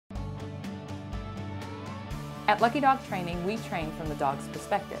At Lucky Dog Training, we train from the dog's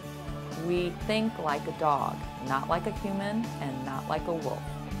perspective. We think like a dog, not like a human and not like a wolf.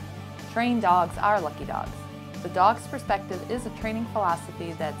 Trained dogs are lucky dogs. The dog's perspective is a training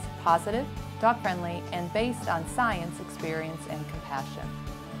philosophy that's positive, dog-friendly, and based on science, experience, and compassion.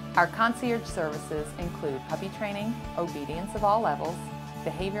 Our concierge services include puppy training, obedience of all levels,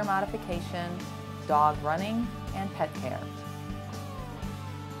 behavior modification, dog running, and pet care.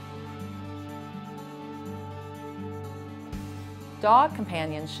 Dog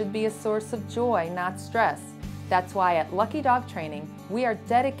companions should be a source of joy, not stress. That's why at Lucky Dog Training, we are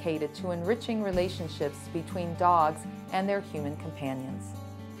dedicated to enriching relationships between dogs and their human companions.